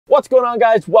What's going on,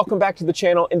 guys? Welcome back to the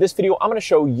channel. In this video, I'm going to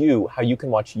show you how you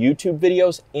can watch YouTube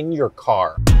videos in your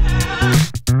car.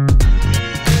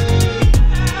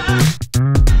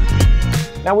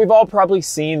 Now, we've all probably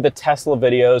seen the Tesla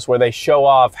videos where they show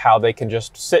off how they can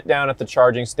just sit down at the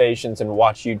charging stations and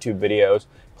watch YouTube videos,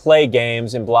 play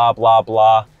games and blah, blah,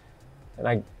 blah.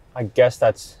 And I guess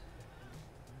that's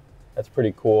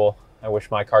pretty cool. I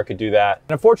wish my car could do that.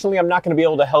 And unfortunately, I'm not gonna be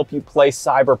able to help you play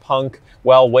Cyberpunk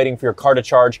while waiting for your car to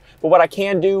charge. But what I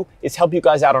can do is help you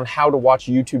guys out on how to watch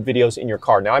YouTube videos in your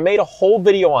car. Now, I made a whole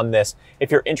video on this. If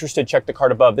you're interested, check the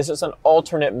card above. This is an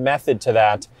alternate method to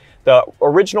that. The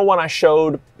original one I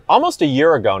showed almost a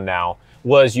year ago now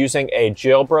was using a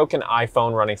jailbroken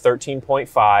iPhone running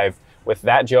 13.5 with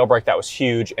that jailbreak that was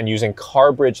huge, and using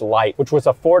CarBridge Lite, which was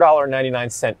a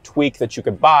 $4.99 tweak that you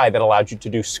could buy that allowed you to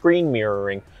do screen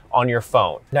mirroring on your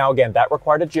phone. Now again, that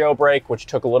required a jailbreak, which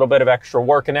took a little bit of extra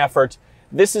work and effort.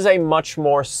 This is a much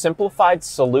more simplified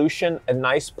solution, a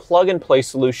nice plug and play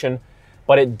solution,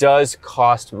 but it does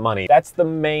cost money. That's the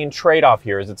main trade-off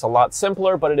here, is it's a lot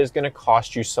simpler, but it is gonna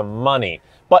cost you some money.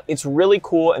 But it's really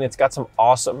cool, and it's got some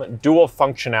awesome dual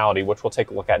functionality, which we'll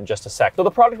take a look at in just a sec. So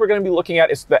the product we're gonna be looking at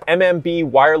is the MMB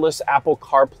Wireless Apple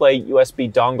CarPlay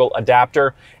USB dongle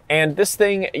adapter. And this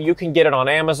thing, you can get it on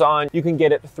Amazon. You can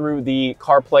get it through the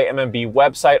CarPlay MMB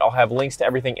website. I'll have links to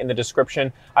everything in the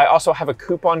description. I also have a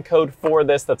coupon code for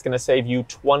this that's gonna save you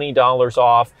 $20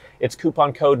 off. It's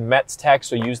coupon code Metz,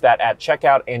 so use that at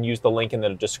checkout and use the link in the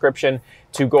description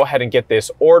to go ahead and get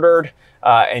this ordered.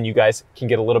 And you guys can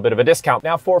get a little bit of a discount.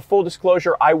 Now, for full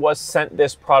disclosure, I was sent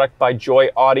this product by Joy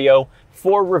Audio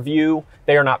for review.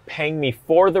 They are not paying me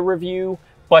for the review,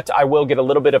 but I will get a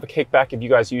little bit of a kickback if you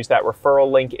guys use that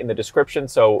referral link in the description.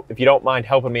 So if you don't mind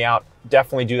helping me out,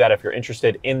 definitely do that if you're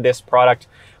interested in this product.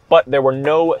 But there were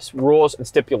no rules and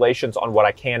stipulations on what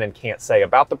I can and can't say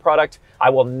about the product. I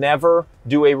will never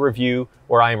do a review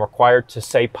where I am required to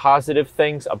say positive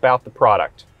things about the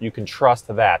product. You can trust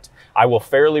that. I will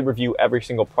fairly review every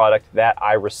single product that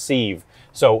I receive.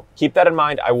 So keep that in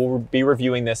mind. I will be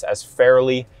reviewing this as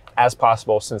fairly as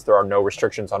possible, since there are no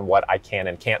restrictions on what I can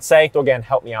and can't say. So again,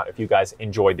 help me out if you guys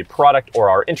enjoy the product or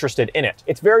are interested in it.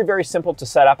 It's very, very simple to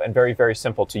set up and very, very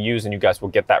simple to use, and you guys will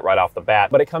get that right off the bat.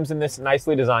 But it comes in this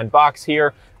nicely designed box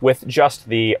here with just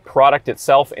the product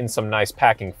itself in some nice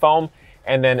packing foam,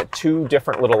 and then two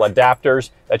different little adapters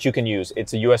that you can use.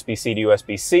 It's a USB-C to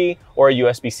USB-C or a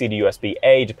USB-C to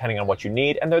USB-A, depending on what you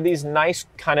need. And they're these nice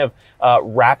kind of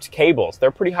wrapped cables. They're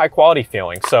pretty high quality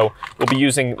feeling. So we'll be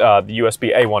using the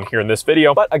USB-A one here in this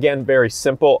video. But again, very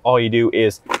simple. All you do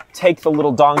is take the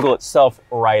little dongle itself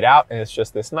right out, and it's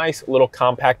just this nice little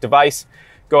compact device.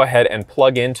 Go ahead and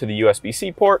plug into the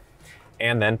USB-C port,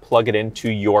 and then plug it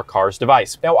into your car's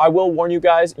device. Now, I will warn you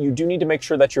guys, you do need to make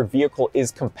sure that your vehicle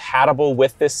is compatible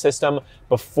with this system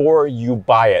before you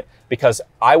buy it, because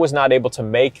I was not able to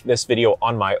make this video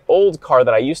on my old car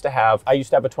that I used to have. I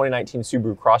used to have a 2019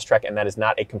 Subaru Crosstrek, and that is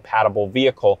not a compatible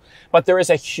vehicle, but there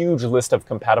is a huge list of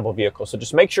compatible vehicles. So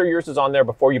just make sure yours is on there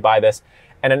before you buy this.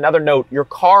 And another note, your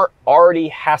car already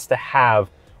has to have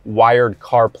wired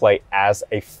CarPlay as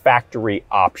a factory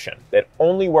option. That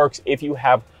only works if you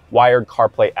have wired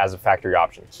CarPlay as a factory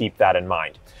option. Keep that in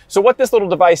mind. So what this little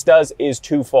device does is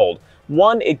twofold.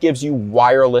 One, it gives you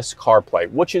wireless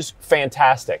CarPlay, which is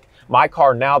fantastic. My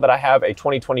car, now that I have a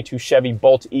 2022 Chevy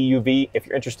Bolt EUV, if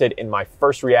you're interested in my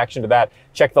first reaction to that,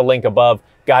 check the link above.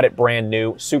 Got it brand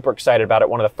new, super excited about it,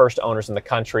 one of the first owners in the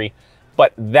country.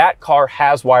 But that car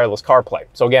has wireless CarPlay.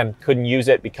 So again, couldn't use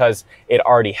it because it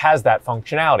already has that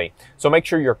functionality. So make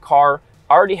sure your car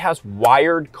already has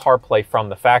wired CarPlay from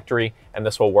the factory, and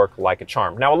this will work like a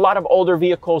charm. Now, a lot of older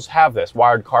vehicles have this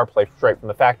wired CarPlay straight from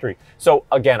the factory. So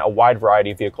again, a wide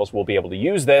variety of vehicles will be able to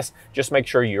use this. Just make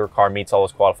sure your car meets all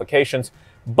those qualifications.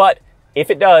 But if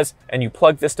it does, and you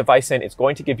plug this device in, it's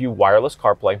going to give you wireless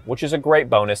CarPlay, which is a great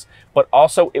bonus, but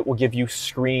also it will give you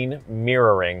screen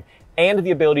mirroring and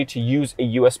the ability to use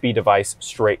a USB device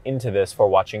straight into this for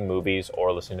watching movies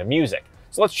or listening to music.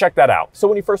 So let's check that out. So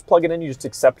when you first plug it in, you just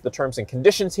accept the terms and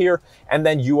conditions here, and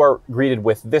then you are greeted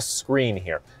with this screen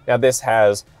here. Now, this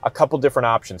has a couple different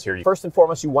options here. First and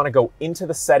foremost, you want to go into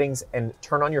the settings and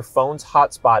turn on your phone's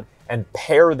hotspot and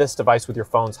pair this device with your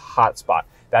phone's hotspot.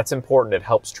 That's important. It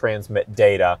helps transmit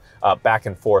data back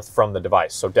and forth from the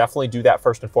device. So definitely do that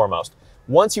first and foremost.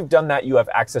 Once you've done that, you have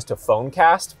access to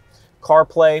PhoneCast,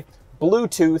 CarPlay,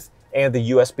 Bluetooth, and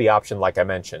the USB option like I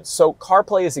mentioned. So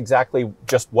CarPlay is exactly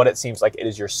just what it seems like. It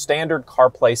is your standard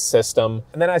CarPlay system.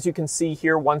 And then as you can see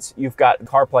here, once you've got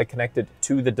CarPlay connected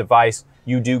to the device,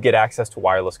 you do get access to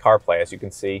wireless CarPlay. As you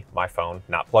can see, my phone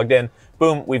not plugged in.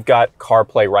 Boom, we've got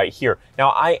CarPlay right here. Now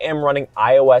I am running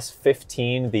iOS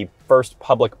 15, the first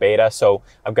public beta, so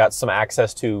I've got some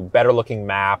access to better looking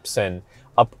maps and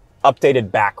updated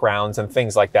backgrounds and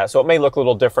things like that. So it may look a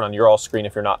little different on your all screen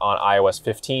if you're not on iOS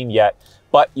 15 yet,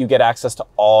 but you get access to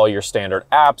all your standard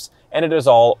apps and it is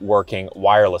all working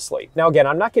wirelessly. Now again,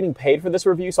 I'm not getting paid for this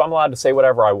review, so I'm allowed to say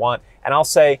whatever I want. And I'll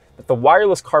say that the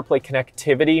wireless CarPlay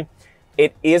connectivity,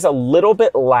 it is a little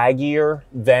bit laggier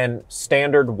than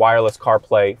standard wireless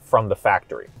CarPlay from the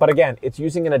factory. But again, it's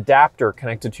using an adapter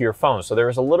connected to your phone, so there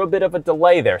is a little bit of a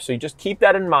delay there. So you just keep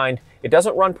that in mind. It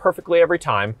doesn't run perfectly every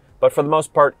time, but for the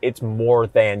most part, it's more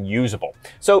than usable.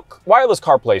 So wireless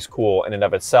CarPlay is cool in and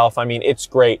of itself. I mean, it's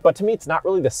great, but to me, it's not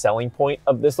really the selling point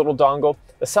of this little dongle.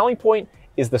 The selling point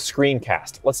is the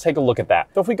screencast. Let's take a look at that.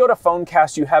 So if we go to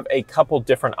PhoneCast, you have a couple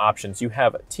different options. You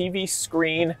have TV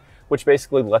screen, which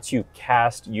basically lets you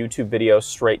cast YouTube videos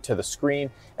straight to the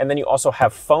screen. And then you also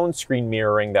have phone screen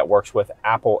mirroring that works with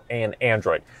Apple and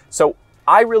Android. So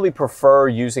I really prefer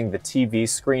using the TV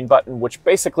screen button, which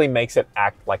basically makes it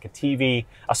act like a TV,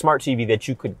 a smart TV that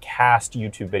you could cast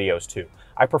YouTube videos to.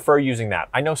 I prefer using that.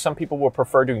 I know some people will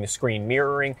prefer doing the screen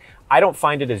mirroring. I don't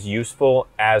find it as useful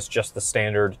as just the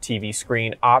standard TV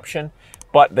screen option,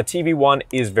 but the TV one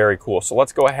is very cool. So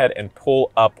let's go ahead and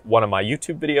pull up one of my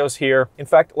YouTube videos here. In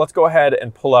fact, let's go ahead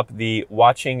and pull up the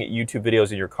watching YouTube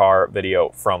videos in your car video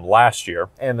from last year.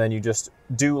 And then you just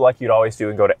do like you'd always do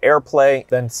and go to AirPlay,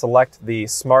 then select the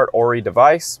Smart Ori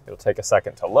device. It'll take a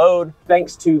second to load.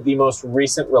 Thanks to the most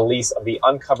recent release of the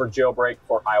uncovered jailbreak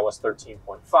for iOS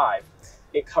 13.5,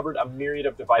 it covered a myriad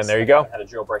of devices. And there you go. Had a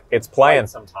jailbreak. It's playing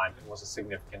sometime and was a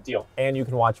significant deal. And you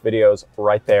can watch videos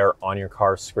right there on your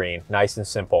car screen. Nice and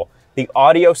simple. The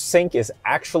audio sync is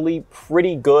actually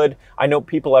pretty good. I know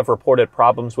people have reported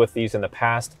problems with these in the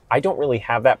past. I don't really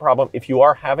have that problem. If you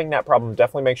are having that problem,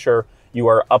 definitely make sure you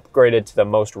are upgraded to the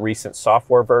most recent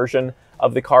software version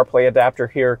of the CarPlay adapter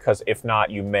here, because if not,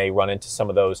 you may run into some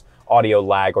of those audio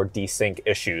lag or desync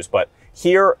issues. But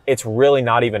here, it's really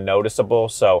not even noticeable,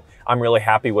 so I'm really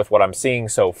happy with what I'm seeing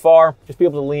so far. Just be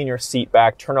able to lean your seat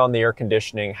back, turn on the air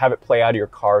conditioning, have it play out of your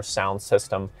car's sound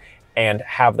system, and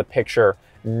have the picture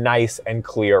nice and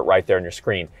clear right there on your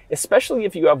screen. Especially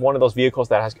if you have one of those vehicles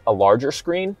that has a larger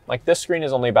screen. Like this screen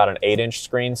is only about an 8-inch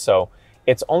screen, so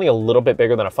it's only a little bit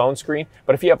bigger than a phone screen.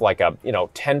 But if you have like a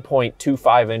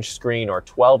 10.25-inch screen or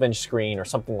 12-inch screen or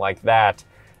something like that,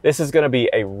 this is going to be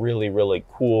a really, really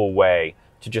cool way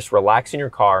to just relax in your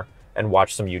car and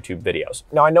watch some YouTube videos.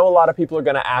 Now, I know a lot of people are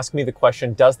going to ask me the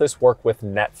question, does this work with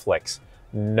Netflix?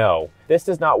 No, this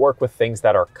does not work with things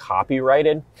that are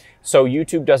copyrighted. So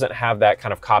YouTube doesn't have that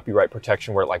kind of copyright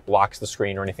protection where it like blocks the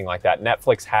screen or anything like that.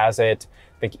 Netflix has it.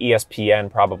 I think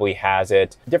ESPN probably has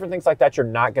it. Different things like that you're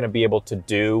not going to be able to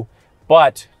do,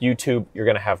 but YouTube, you're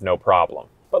going to have no problem.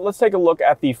 But let's take a look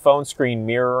at the phone screen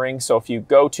mirroring. So if you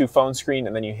go to phone screen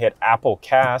and then you hit Apple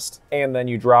Cast and then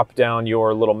you drop down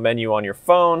your little menu on your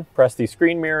phone, press the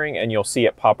screen mirroring and you'll see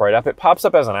it pop right up. It pops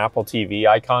up as an Apple TV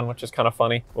icon, which is kind of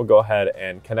funny. We'll go ahead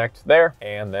and connect there.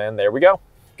 And then there we go.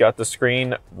 Got the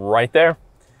screen right there.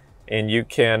 And you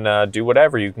can do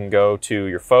whatever. You can go to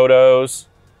your photos,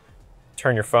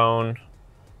 turn your phone,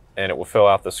 and it will fill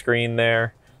out the screen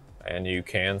there. And you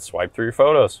can swipe through your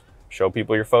photos. Show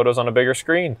people your photos on a bigger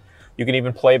screen. You can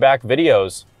even play back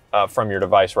videos from your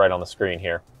device right on the screen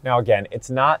here. Now again, it's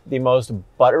not the most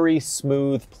buttery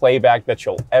smooth playback that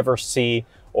you'll ever see,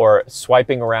 or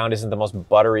swiping around isn't the most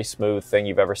buttery smooth thing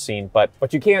you've ever seen, but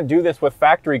you can't do this with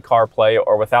factory CarPlay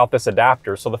or without this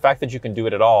adapter, so the fact that you can do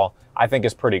it at all, I think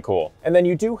is pretty cool. And then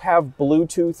you do have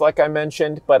Bluetooth, like I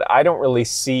mentioned, but I don't really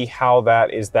see how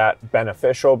that is that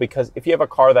beneficial, because if you have a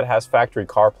car that has factory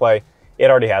CarPlay, it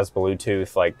already has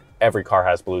Bluetooth. Like every car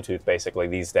has Bluetooth basically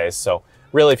these days. So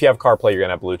really, if you have CarPlay, you're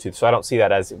gonna have Bluetooth. So I don't see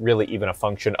that as really even a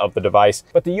function of the device.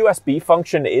 But the USB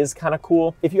function is kind of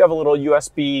cool. If you have a little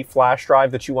USB flash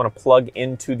drive that you want to plug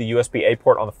into the USB-A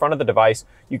port on the front of the device,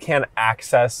 you can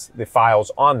access the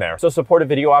files on there. So supported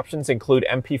video options include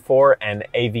MP4 and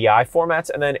AVI formats.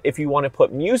 And then if you want to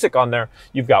put music on there,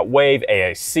 you've got WAV,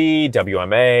 AAC,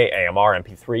 WMA, AMR,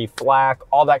 MP3, FLAC,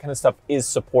 all that kind of stuff is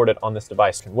supported on this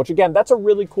device, which again, that's a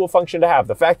really cool function to have.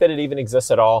 The fact that it even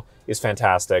exists at all is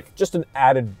fantastic. Just an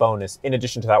added bonus in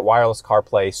addition to that wireless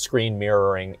CarPlay, screen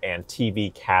mirroring, and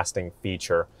TV casting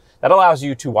feature that allows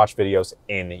you to watch videos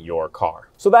in your car.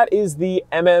 So that is the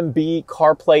MMB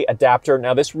CarPlay adapter.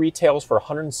 Now this retails for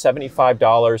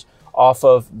 $175 off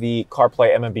of the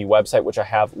CarPlay MMB website, which I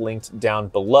have linked down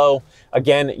below.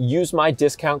 Again, use my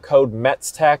discount code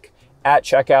METZTECH at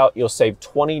checkout. You'll save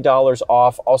 $20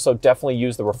 off. Also, definitely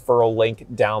use the referral link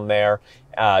down there.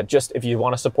 Just if you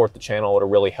want to support the channel, it'll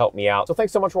really help me out. So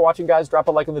thanks so much for watching, guys. Drop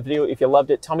a like on the video if you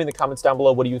loved it. Tell me in the comments down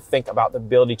below, what do you think about the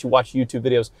ability to watch YouTube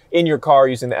videos in your car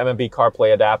using the MMB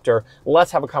CarPlay adapter?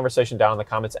 Let's have a conversation down in the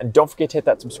comments. And don't forget to hit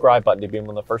that subscribe button to be one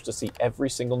of the first to see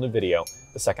every single new video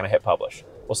the second I hit publish.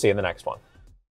 We'll see you in the next one.